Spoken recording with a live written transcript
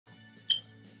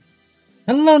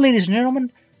Hello, ladies and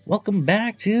gentlemen. Welcome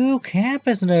back to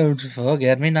Campus Notes.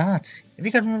 Forget me not. If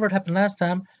you can remember what happened last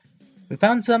time, we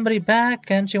found somebody back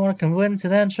and she wanted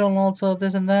coincidental and also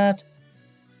this and that.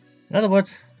 In other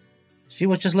words, she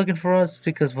was just looking for us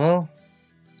because, well,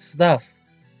 stuff.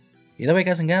 Either way,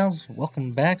 guys and gals,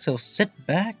 welcome back. So sit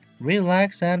back,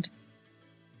 relax, and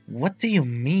what do you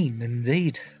mean,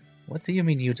 indeed? What do you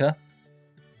mean, Utah?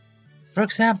 For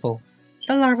example,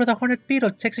 the larva of the hornet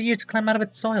beetle takes a year to climb out of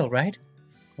its soil, right?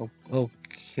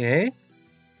 Okay.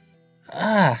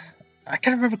 Ah, I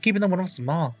can't remember keeping them when I was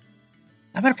small.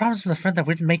 I made a promise with a friend that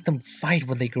we'd make them fight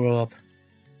when they grow up.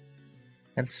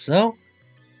 And so,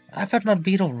 I fed my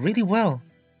beetle really well.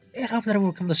 It hoped that it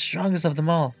would become the strongest of them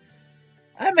all.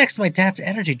 I mixed my dad's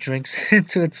energy drinks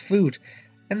into its food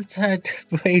and tied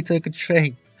way to a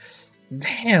train.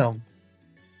 Damn.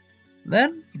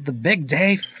 Then, the big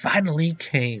day finally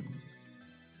came.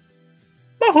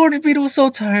 My hornet beetle was so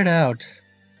tired out.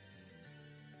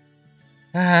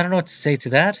 I don't know what to say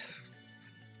to that.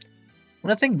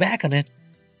 When I think back on it,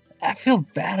 I feel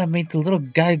bad I made the little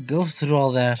guy go through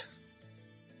all that.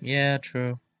 Yeah,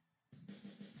 true.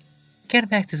 Getting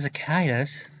back to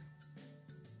cicadas.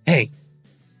 Hey,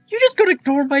 you just gonna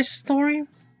ignore my story?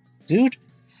 Dude,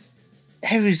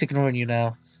 everybody's ignoring you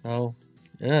now, so,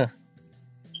 ugh.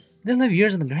 They live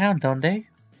years in the ground, don't they?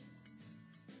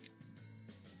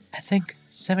 I think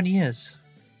 7 years,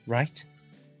 right?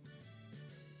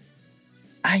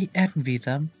 I envy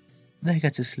them. They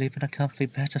get to sleep in a comfy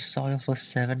patch of soil for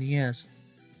 7 years.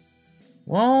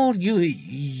 Well,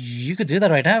 you could do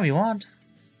that right now if you want.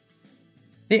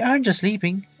 They aren't just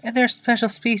sleeping, and they're special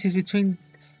species between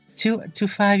 2 to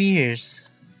 5 years.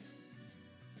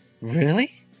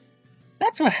 Really?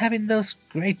 That's what having those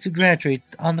great to graduate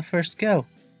on the first go.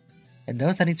 And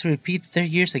those that need to repeat their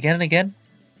years again and again,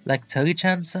 like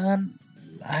Togi-chan-san.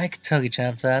 Like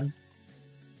Togi-chan-san.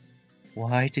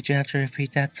 Why did you have to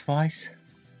repeat that twice?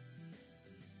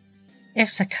 If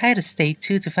cicadas stay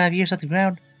 2 to 5 years on the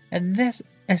ground, and this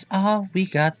is all we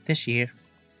got this year.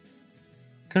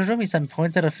 Kurumi-san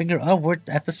pointed a finger upward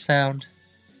at the sound.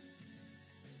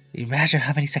 Imagine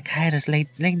how many cicadas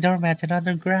laying dormant and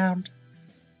underground.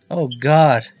 Oh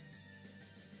god.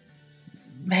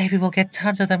 Maybe we'll get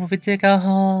tons of them if we dig a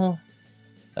hole.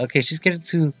 Okay, she's getting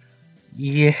too...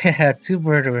 Yeah, too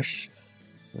murderous.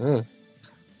 Ugh.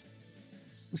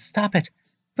 Stop it.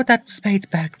 Put that spade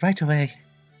back right away.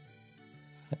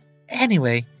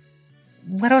 Anyway,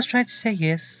 what I was trying to say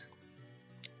is...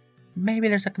 Maybe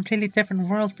there's a completely different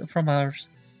world from ours.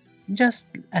 Just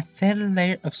a thin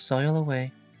layer of soil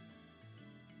away.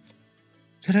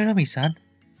 Kurumi-san,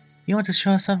 you want to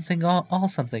show us something all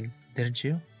something, didn't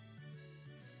you?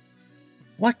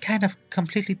 What kind of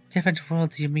completely different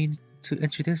world do you mean to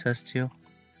introduce us to?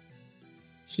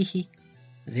 Hehe,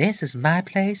 this is my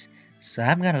place, so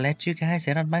I'm gonna let you guys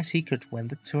in on my secret when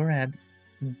the tour ends.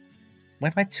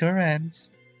 When my tour ends.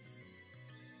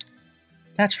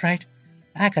 That's right,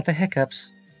 I got the hiccups.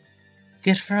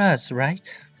 Good for us,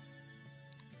 right?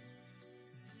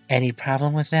 Any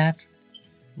problem with that?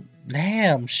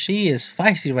 Damn, she is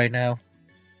feisty right now.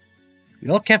 We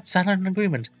all kept silent in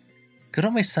agreement.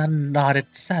 Kurumi-san nodded,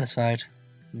 satisfied.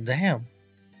 Damn.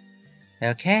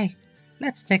 Okay,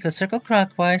 let's take the circle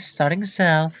clockwise, starting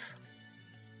south.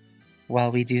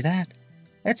 While we do that,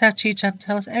 let's have Chi-chan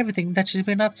tell us everything that she's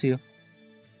been up to.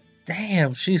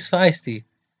 Damn, she's feisty.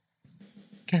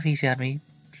 Go easy on me,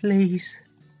 please.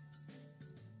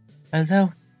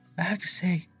 Although, I have to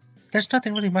say, there's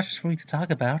nothing really much for me to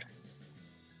talk about.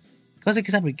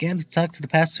 Kozuki-san began to talk to the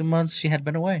past 2 months she had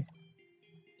been away.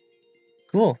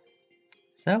 Cool.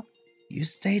 So, you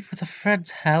stayed with a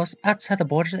friend's house outside the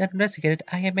border and investigated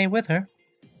IMA with her?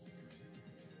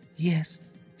 Yes.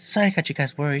 Sorry I got you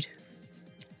guys worried.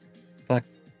 But,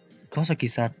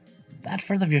 Kozuki-san, that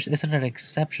friend of yours isn't an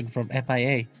exception from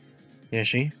MIA, is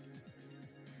she?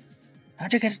 How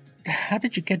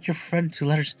did you get your friend to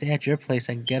let her stay at your place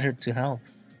and get her to help?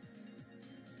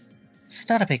 It's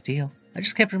not a big deal. I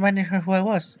just kept reminding her who I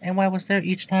was, and why I was there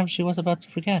each time she was about to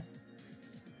forget.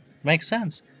 Makes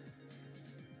sense.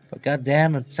 But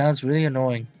goddamn, it sounds really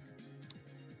annoying.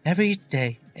 Every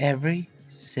day, every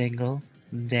single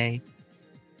day.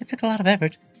 It took a lot of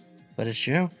effort, but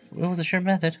it was a sure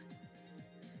method.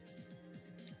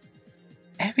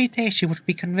 Every day she would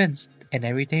be convinced, and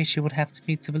every day she would have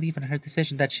me to believe in her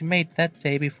decision that she made that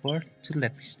day before to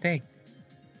let me stay.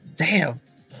 Damn!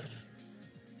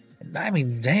 I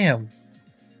mean, damn!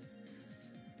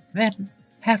 Then,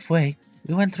 halfway,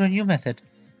 we went through a new method.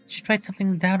 She tried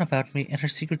something down about me in her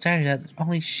secret diary that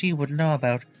only she would know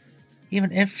about.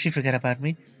 Even if she forgot about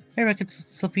me, her records would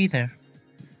still be there.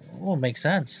 Oh, makes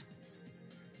sense.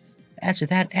 After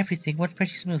that, everything went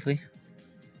pretty smoothly.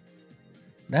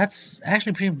 That's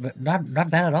actually not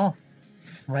bad at all.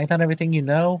 Write down everything you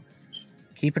know,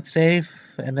 keep it safe,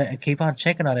 and keep on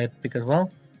checking on it because,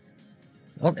 well,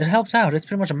 it helps out. It's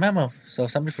pretty much a memo, so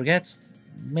if somebody forgets,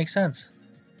 it makes sense.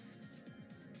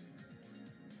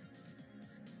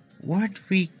 Weren't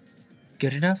we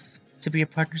good enough to be your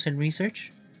partners in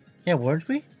research? Yeah, weren't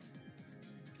we?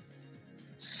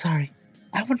 Sorry,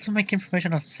 I want to make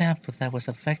information on samples that was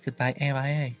affected by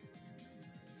MIA.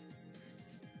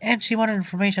 And she wanted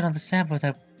information on the sample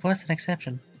that was an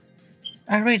exception.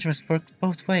 Our arrangements worked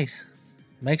both ways.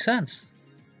 Makes sense.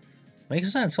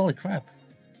 Makes sense, holy crap.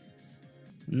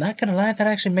 Not gonna lie, that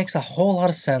actually makes a whole lot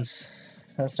of sense.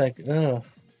 That's like, ugh.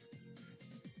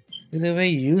 The way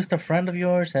you used a friend of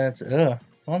yours, and it's, ugh.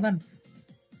 Well then.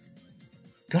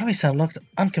 Gorami-san looked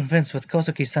unconvinced with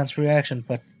Kosuki-san's reaction,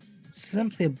 but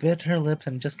simply bit her lips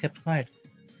and just kept quiet.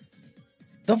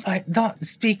 Don't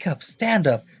speak up, stand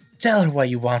up. Tell her why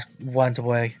you want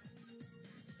away.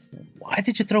 Why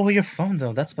did you throw away your phone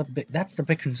though? That's the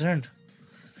big concern.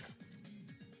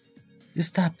 You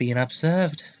stop being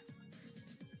observed.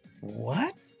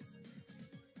 What?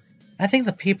 I think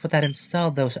the people that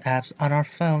installed those apps on our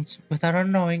phones without our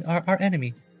knowing are our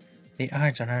enemy. They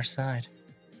aren't on our side.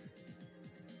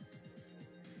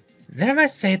 Didn't I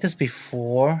say this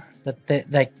before?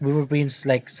 That we were being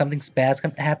like something bad's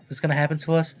gonna happen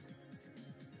to us?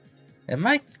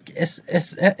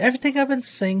 Is everything I've been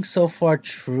saying so far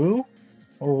true?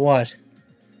 Or what?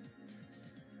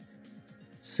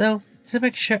 So, to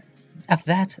make sure of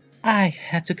that, I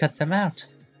had to cut them out.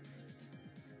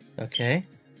 Okay.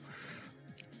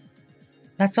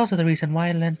 That's also the reason why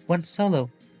I went solo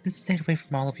and stayed away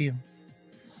from all of you.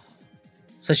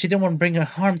 So she didn't want to bring her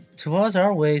harm to us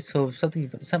our way, so if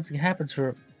something happened to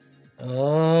her.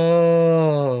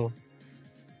 Oh.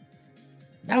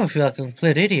 Now I feel like a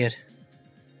complete idiot.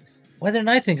 Why didn't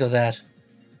I think of that?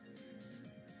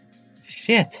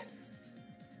 Shit.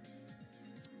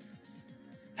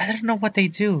 I didn't know what they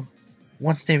do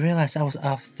once they realized I was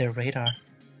off their radar.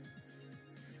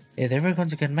 If they were going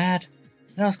to get mad,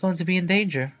 then I was going to be in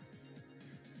danger.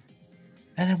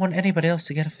 I didn't want anybody else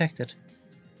to get affected.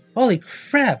 Holy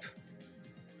crap!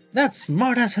 That's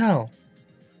smart as hell!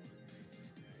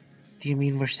 Do you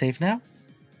mean we're safe now?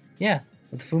 Yeah,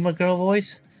 with the Fuma girl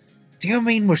voice? Do you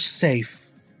mean we're safe?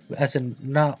 As in,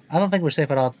 no, I don't think we're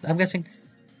safe at all. I'm guessing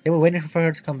they were waiting for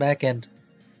her to come back and...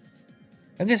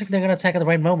 I'm guessing they're gonna attack at the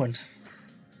right moment.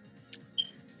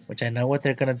 Which I know what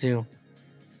they're gonna do.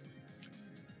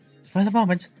 For the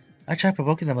moment, I tried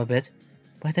provoking them a bit,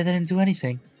 but they didn't do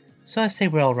anything. So I say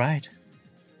we're alright.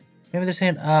 Maybe they're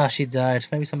saying, ah, she died.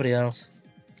 Maybe somebody else.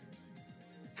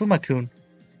 Fuma-kun,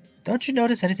 don't you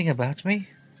notice anything about me?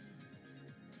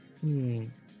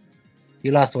 You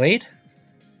lost weight?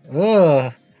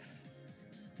 Ugh.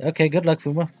 Okay, good luck,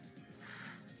 Fuma.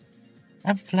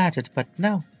 I'm flattered, but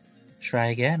no. Try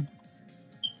again.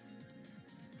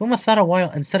 Fuma thought a while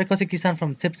and studied Kosuki-san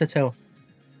from tip to toe.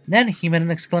 Then he made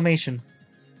an exclamation.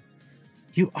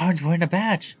 You aren't wearing a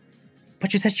badge.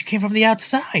 But you said you came from the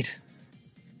outside.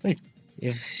 Wait,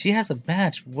 if she has a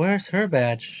badge, where's her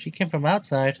badge? She came from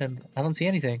outside and I don't see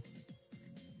anything.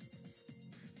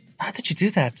 How did you do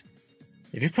that?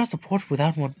 If you crossed the port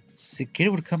without one,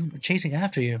 security would come chasing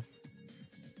after you.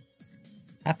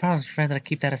 I promised a friend that I'd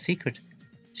keep that a secret.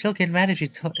 She'll get mad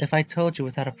if I told you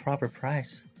without a proper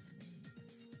price.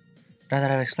 Now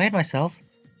that I've explained myself,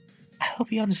 I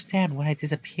hope you understand when I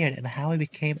disappeared and how I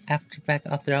became back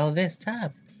after all this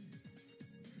time.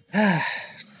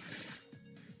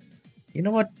 You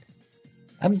know what?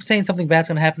 I'm saying something bad's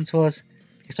gonna happen to us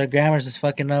because our grammar is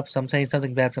fucking up, so I'm saying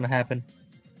something bad's gonna happen.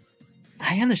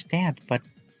 I understand, but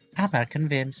I'm not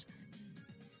convinced.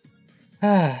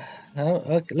 Okay,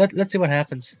 let's see what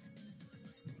happens.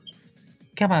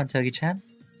 Come on, Togi-chan.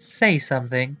 Say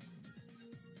something.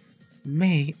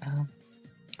 Me?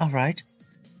 Alright.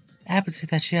 I happen to see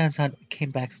that Shion-san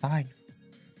came back fine.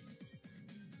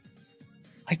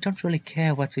 I don't really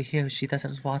care what to hear she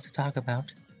doesn't want to talk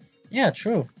about. Yeah,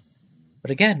 true.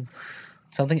 But again,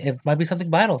 it might be something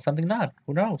vital, something not.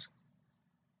 Who knows?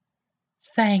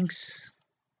 Thanks.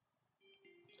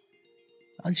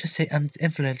 I'll just say I'm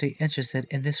infinitely interested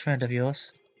in this friend of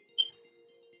yours.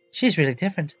 She's really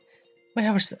different. We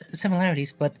have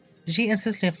similarities, but she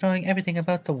insists on knowing everything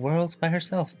about the world by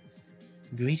herself.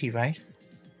 Greedy, right?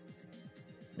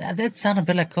 That sounded a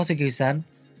bit like Kosugi-san,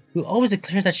 who always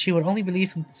declared that she would only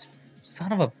believe in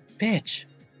son of a bitch.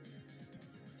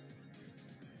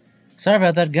 Sorry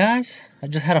about that, guys. I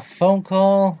just had a phone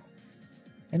call,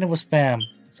 and it was spam.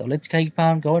 So let's keep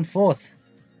on going forth.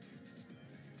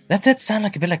 That did sound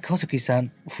like a bit like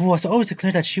Kozuki-san, who was always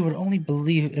declared that she would only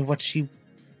believe in what she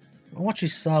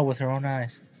saw with her own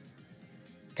eyes.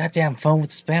 Goddamn phone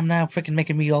with spam now, freaking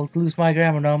making me all lose my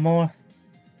grammar no more.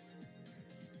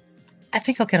 I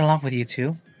think I'll get along with you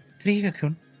two.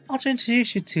 Kirika-kun, I'll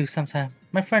introduce you to sometime.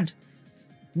 My friend,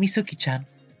 Misuki-chan.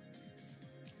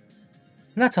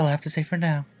 That's all I have to say for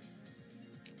now.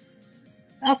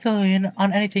 I'll fill you in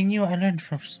on anything new I learned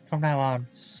from now on,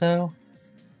 so...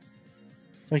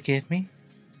 Forgive me,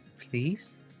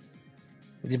 please?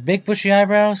 With your big bushy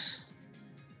eyebrows?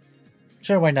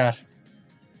 Sure, why not?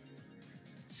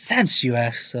 Since you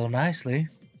asked so nicely.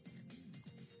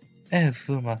 Oh,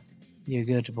 Fuma, you're a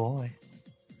good boy.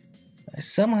 I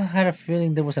somehow had a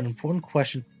feeling there was an important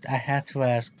question I had to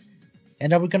ask,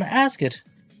 and are we gonna ask it?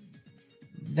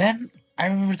 Then I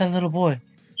remembered that little boy,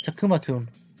 Takuma-kun.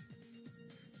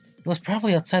 He was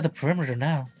probably outside the perimeter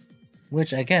now,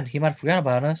 which, again, he might have forgotten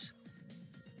about us.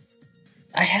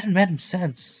 I hadn't met him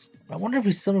since. I wonder if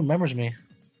he still remembers me.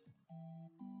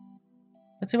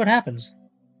 Let's see what happens.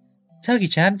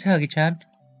 Togi-chan, Togi-chan.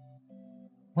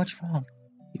 What's wrong?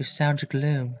 You sound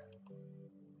gloom.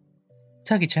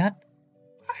 Togi-chan,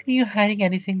 aren't you hiding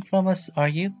anything from us, are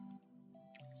you?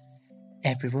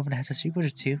 Every woman has a secret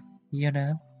or two, you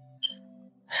know.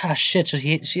 Ah, shit,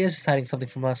 she is hiding something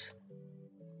from us.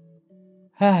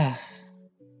 Ah.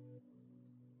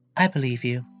 I believe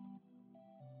you.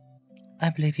 I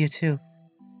believe you too.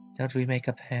 Don't we make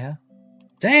a pair?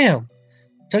 Damn!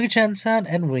 Togi-chan said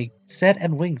and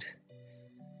winked.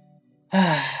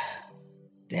 Ah,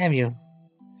 damn you.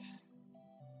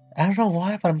 I don't know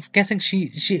why, but I'm guessing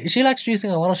she likes using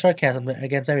a lot of sarcasm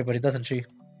against everybody, doesn't she?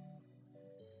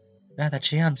 Now that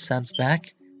Jian-san's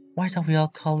back, why don't we all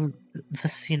call the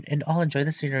scene and all enjoy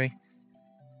the scenery?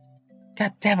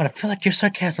 God damn it, I feel like your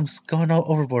sarcasm's going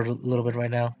overboard a little bit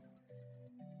right now.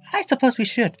 I suppose we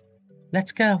should.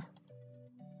 Let's go.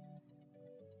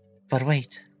 But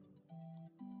wait.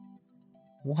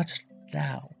 What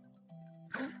now?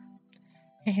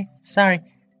 Sorry,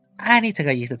 I need to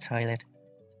go use the toilet.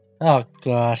 Oh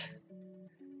god.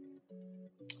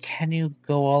 Can you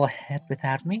go all ahead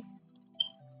without me?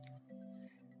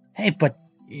 Hey, but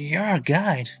you're our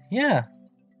guide, yeah.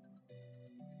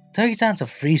 Togi-san's a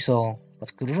free soul,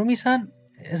 but Kurumi-san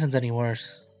isn't any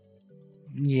worse.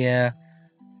 Yeah,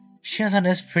 Shion-san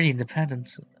is pretty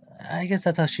independent. I guess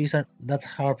that's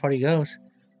how our party goes.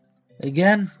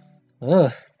 Again?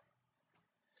 Ugh.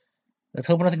 Let's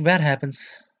hope nothing bad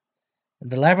happens. In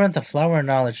the labyrinth of flower and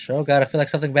knowledge. Oh god, I feel like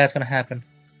something bad's gonna happen.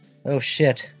 Oh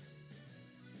shit.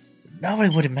 Nobody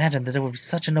would imagine that there would be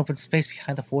such an open space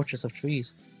behind the fortress of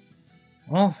trees.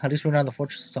 Well, at least we're not in the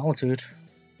Fortress of Solitude.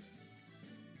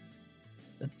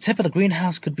 The tip of the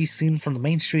greenhouse could be seen from the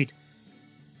main street.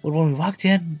 But when we walked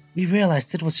in, we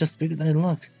realized it was just bigger than it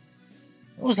looked.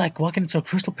 It was like walking into a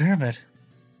crystal pyramid.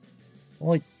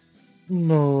 Well,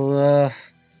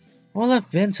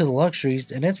 I've been to the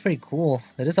luxuries, and it's pretty cool.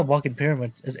 It is a walking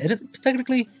pyramid. It is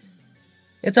technically,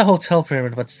 it's a hotel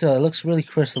pyramid, but still, it looks really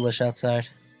crystalish outside.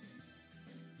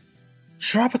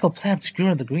 Tropical plants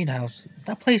grew in the greenhouse.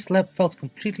 That place felt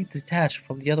completely detached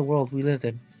from the other world we lived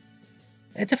in.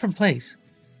 A different place.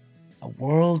 A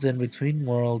world in between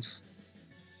worlds.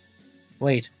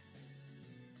 Wait.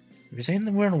 You're saying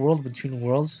that we're in a world between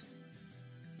worlds?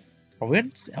 Are we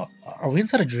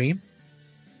inside a dream?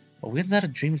 Are we inside a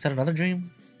dream inside another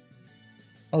dream?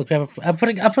 Holy crap, I'm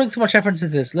putting too much effort into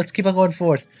this. Let's keep on going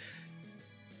forward.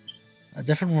 A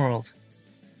different world.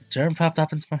 A term popped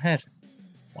up into my head.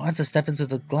 Once I stepped into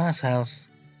the glass house,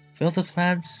 filled with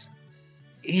plants,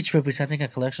 each representing a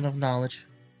collection of knowledge.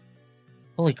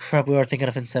 Holy crap, we are thinking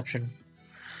of Inception.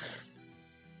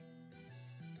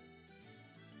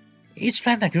 Each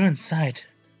plant that grew inside,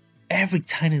 every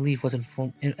tiny leaf was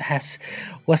information.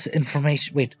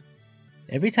 Wait,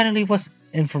 every tiny leaf was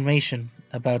information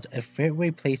about a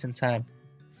faraway place and time.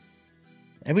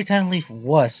 Every tiny leaf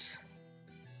was.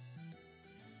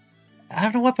 I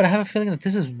don't know what, but I have a feeling that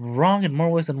this is wrong in more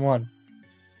ways than one.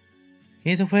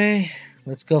 Either way,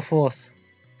 let's go forth.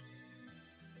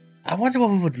 I wonder what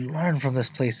we would learn from this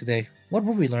place today. What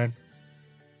would we learn?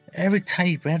 Every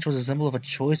tiny branch was a symbol of a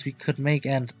choice we could make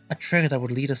and a trigger that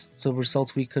would lead us to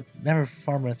results we could never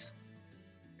farm with.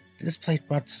 This place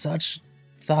brought such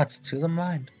thoughts to the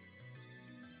mind.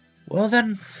 Well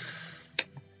then,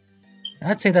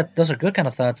 I'd say that those are good kind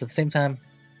of thoughts. At the same time,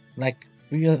 like,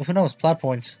 who knows, plot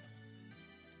points.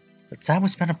 The time we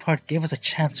spent apart gave us a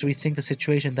chance to rethink the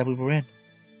situation that we were in.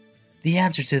 The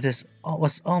answer to this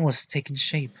was almost taking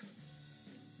shape.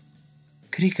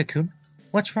 Kurika-kun,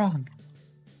 what's wrong?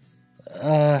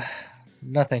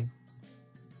 Nothing.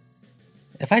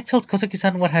 If I told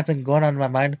Kosuki-san what had been going on in my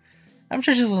mind, I'm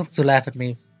sure she was going to laugh at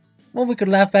me. Well, we could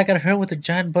laugh back at her with her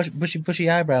giant bushy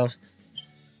eyebrows.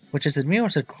 Which is the me or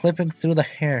is it clipping through the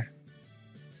hair?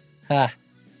 Ha.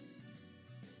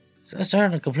 So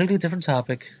starting a completely different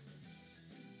topic.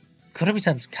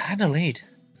 Kurumi-san's kinda late.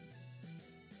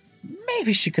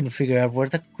 Maybe she couldn't figure out where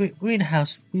the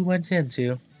greenhouse we went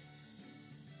into.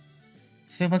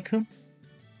 Fuma-kun,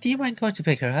 do you mind going to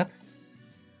pick her up?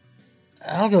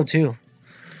 I'll go too.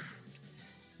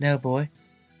 No, boy.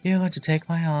 You're going to take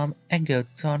my arm and go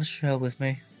on a stroll with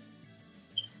me.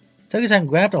 Togi-san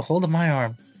grabbed a hold of my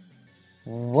arm.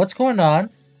 What's going on?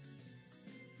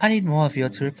 I need more of you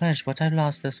to replenish what I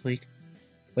lost this week.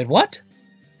 Wait, what?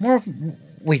 More of...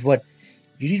 Wait, what?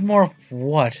 You need more of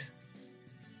what?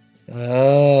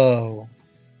 Oh.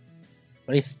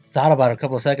 But he thought about it a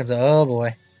couple of seconds. Oh,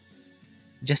 boy.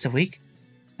 Just a week?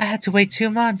 I had to wait 2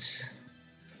 months.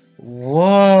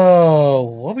 Whoa.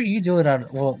 What were you doing on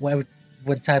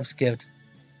when time skipped?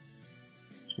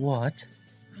 What?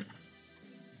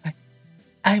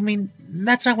 I mean,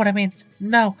 that's not what I meant.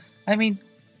 No, I mean,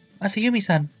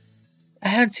 Masayumi-san, I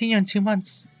haven't seen you in 2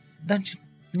 months. Don't you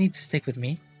need to stick with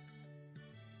me?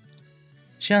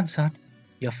 Shion-san,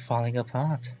 you're falling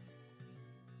apart.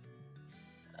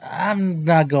 I'm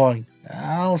not going.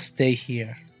 I'll stay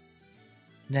here.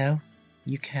 No,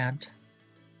 you can't.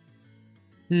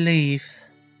 Leave.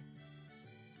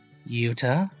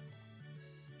 Yuta?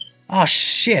 Oh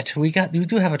shit, we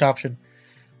do have an option.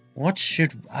 What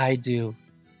should I do?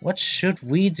 What should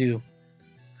we do?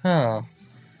 Huh.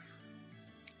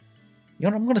 You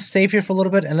know what, I'm gonna save here for a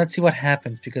little bit and let's see what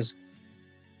happens because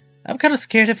I'm kinda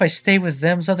scared if I stay with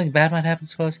them something bad might happen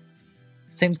to us.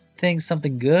 Same thing,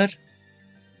 something good.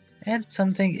 And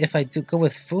something, if I do go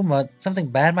with Fuma, something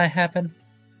bad might happen.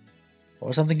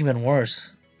 Or something even worse.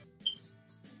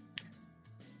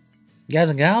 Guys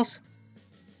and gals?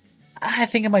 I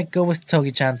think I might go with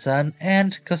Togi-chan-san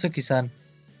and Kosuki-san.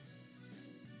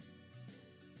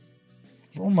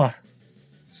 Fuma.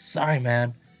 Sorry,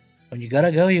 man. When you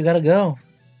gotta go, you gotta go.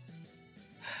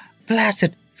 Blast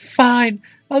it! Fine!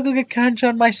 I'll go get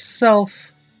Kanchan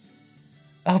myself.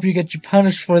 I hope you get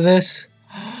punished for this.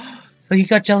 So he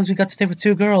got jealous we got to stay with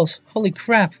 2 girls. Holy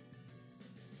crap.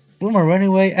 Boomer ran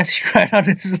away as he cried on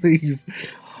his leave.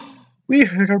 We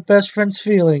hurt our best friend's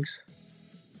feelings.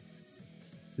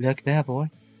 Look there, boy.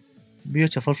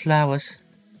 Beautiful flowers.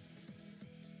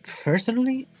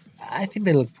 Personally, I think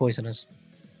they look poisonous.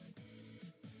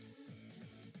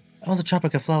 All the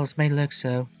tropical flowers may look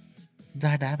so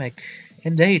dynamic.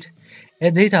 Indeed.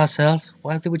 Indeed, ourselves.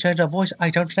 Why did we change our voice? I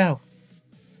don't know.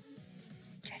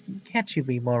 Can't you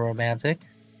be more romantic?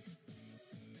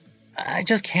 I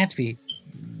just can't be.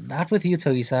 Not with you,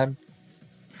 Togi-san.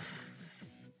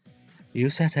 You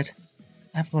said it.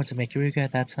 I'm going to make you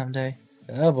regret that someday.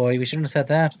 Oh boy, we shouldn't have said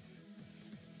that.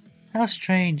 How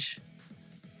strange.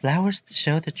 Flowers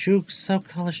show the true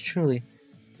colors truly,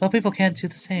 but people can't do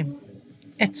the same.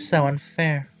 It's so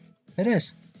unfair. It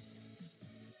is.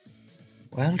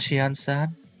 Well,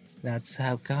 Shion-san, that's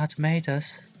how God made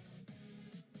us.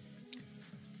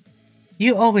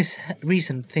 You always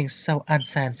reason things so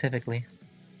unscientifically.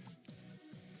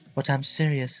 But I'm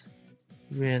serious.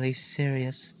 Really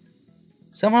serious.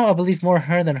 Somehow I believe more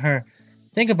her than her.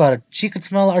 Think about it. She could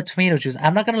smell our tomato juice.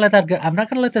 I'm not gonna let that go. I'm not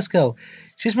gonna let this go.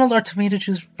 She smelled our tomato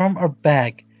juice from our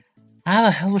bag. How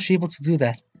the hell was she able to do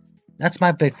that? That's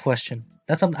my big question.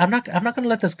 I'm not gonna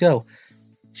let this go.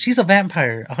 She's a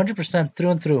vampire, 100% through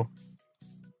and through.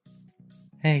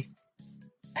 Hey,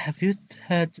 have you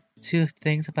heard 2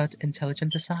 things about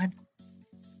intelligent design?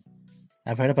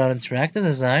 I've heard about interactive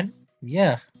design.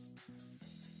 Yeah.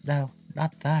 No,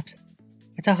 not that.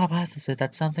 It's a hypothesis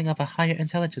that something of a higher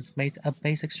intelligence made a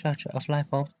basic structure of life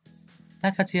form,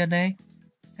 like our DNA,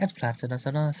 and planted us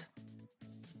on Earth.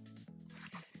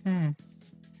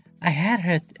 I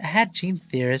had gene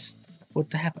theorists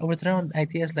would have overthrown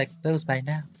ideas like those by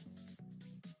now.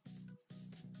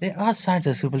 There are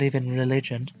scientists who believe in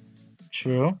religion.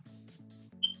 True.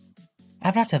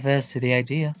 I'm not averse to the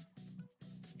idea.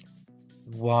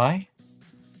 Why?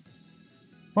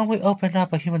 When we opened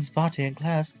up a human's body in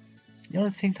class, you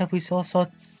only think that we saw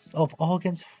sorts of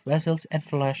organs, vessels, and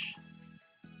flesh.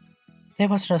 There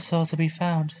wasn't a soul to be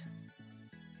found.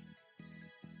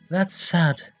 That's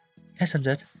sad, isn't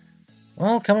it?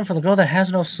 Well, coming from the girl that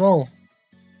has no soul.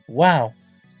 Wow.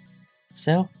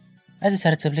 So, I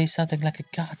decided to believe something like a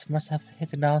god must have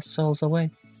hidden our souls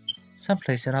away,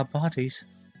 someplace in our bodies.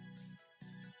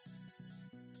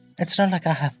 It's not like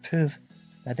I have proof,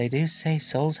 but they do say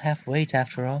souls have weight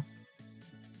after all.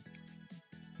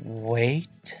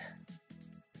 Weight?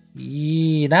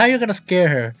 Yee, now you're gonna scare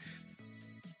her.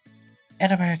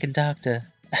 An American doctor,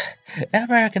 an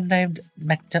American named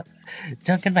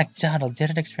Duncan MacDonald did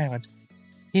an experiment.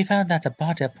 He found that the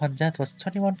body upon death was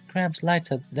 21 grams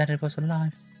lighter than it was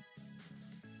alive.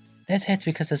 They say it's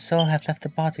because the soul had left the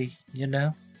body, you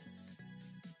know.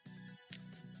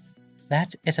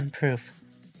 That isn't proof.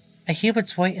 A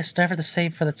human's weight is never the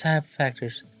same for the time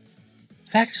factors.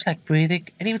 Factors like breathing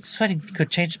and even sweating could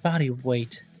change body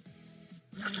weight.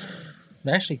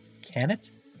 But actually, can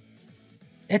it?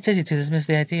 It's easy to dismiss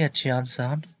the idea,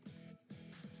 Chion-san.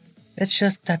 It's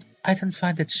just that I don't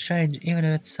find it strange even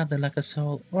if it's something like a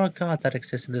soul or a god that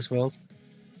exists in this world.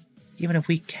 Even if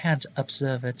we can't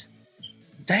observe it.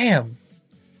 Damn!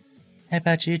 How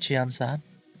about you, Chion-san?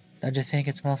 Don't you think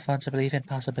it's more fun to believe in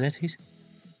possibilities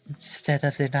instead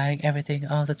of denying everything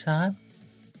all the time?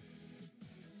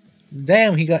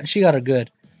 Damn, she got her good.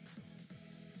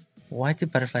 Why do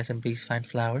butterflies and bees find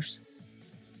flowers?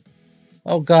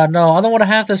 Oh god, no, I don't want to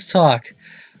have this talk.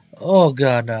 Oh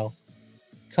god, no.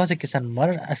 Kozuki-san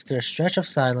muttered after a stretch of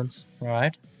silence.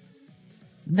 Right.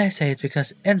 They say it's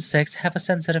because insects have a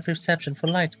sensitive reception for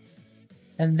light,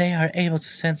 and they are able to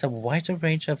sense a wider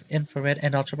range of infrared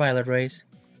and ultraviolet rays.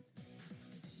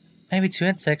 Maybe to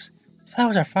insects,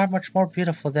 flowers are far much more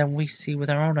beautiful than we see with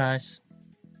our own eyes.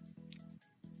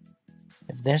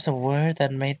 If there's a world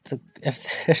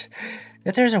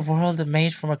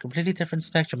made from a completely different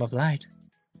spectrum of light,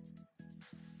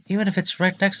 even if it's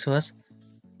right next to us,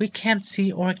 we can't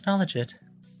see or acknowledge it.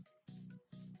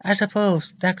 I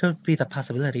suppose that could be the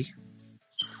possibility.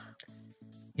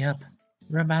 Yup,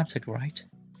 romantic, right?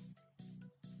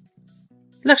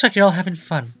 Looks like you're all having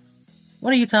fun.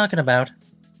 What are you talking about?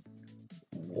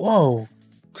 Whoa,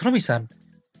 Kurumi-san,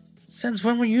 since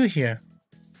when were you here?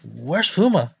 Where's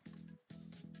Fuma?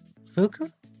 Fuku?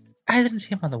 I didn't see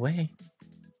him on the way.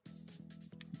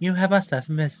 You must have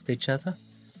missed each other.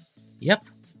 Yep.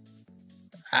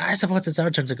 I suppose it's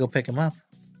our turn to go pick him up.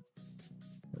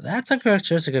 That's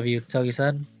uncharacteristic of you,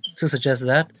 Togi-san, to suggest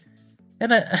that.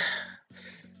 And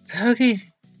Togi,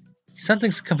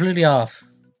 something's completely off.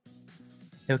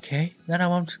 Okay, then I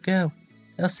won't go.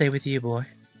 I'll stay with you, boy.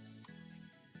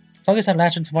 Togi-san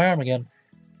latched into my arm again.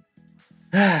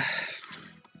 I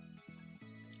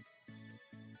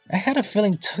had a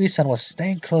feeling Togi-san was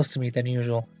staying close to me than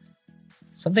usual.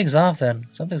 Something's off then.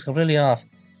 Something's completely off.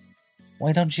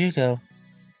 Why don't you go?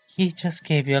 He just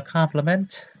gave you a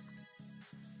compliment.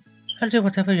 I'll do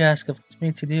whatever you ask of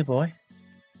me to do, boy.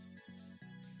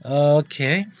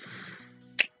 Okay.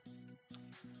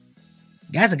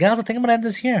 Guys and gals, I think I'm gonna end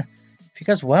this here.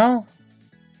 Because, well...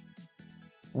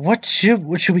 should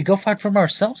we go fight for him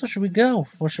ourselves, or should we go?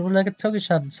 Or should we let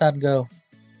Togi-san go?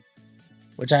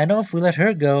 Which I know if we let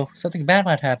her go, something bad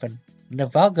might happen. And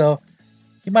if I'll go,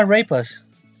 he might rape us.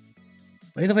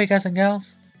 But either way, guys and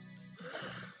gals,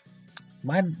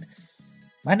 my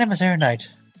name is Knight.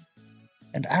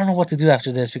 And I don't know what to do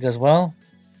after this because, well,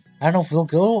 I don't know if we'll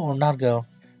go or not go.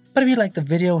 But if you liked the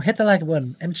video, hit the like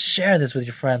button and share this with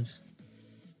your friends.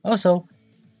 Also,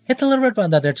 hit the little red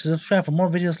button out there to subscribe for more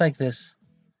videos like this.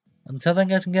 Until then,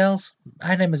 guys and gals,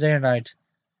 my name is Knight.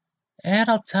 And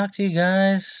I'll talk to you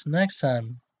guys next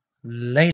time. Later.